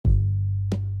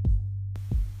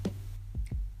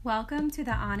Welcome to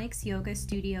the Onyx Yoga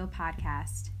Studio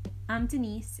podcast. I'm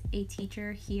Denise, a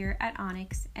teacher here at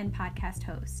Onyx and podcast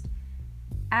host.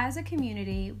 As a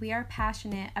community, we are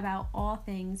passionate about all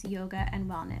things yoga and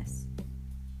wellness.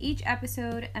 Each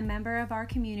episode, a member of our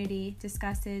community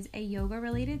discusses a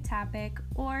yoga-related topic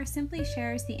or simply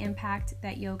shares the impact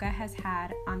that yoga has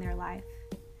had on their life.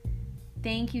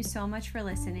 Thank you so much for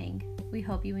listening. We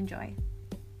hope you enjoy.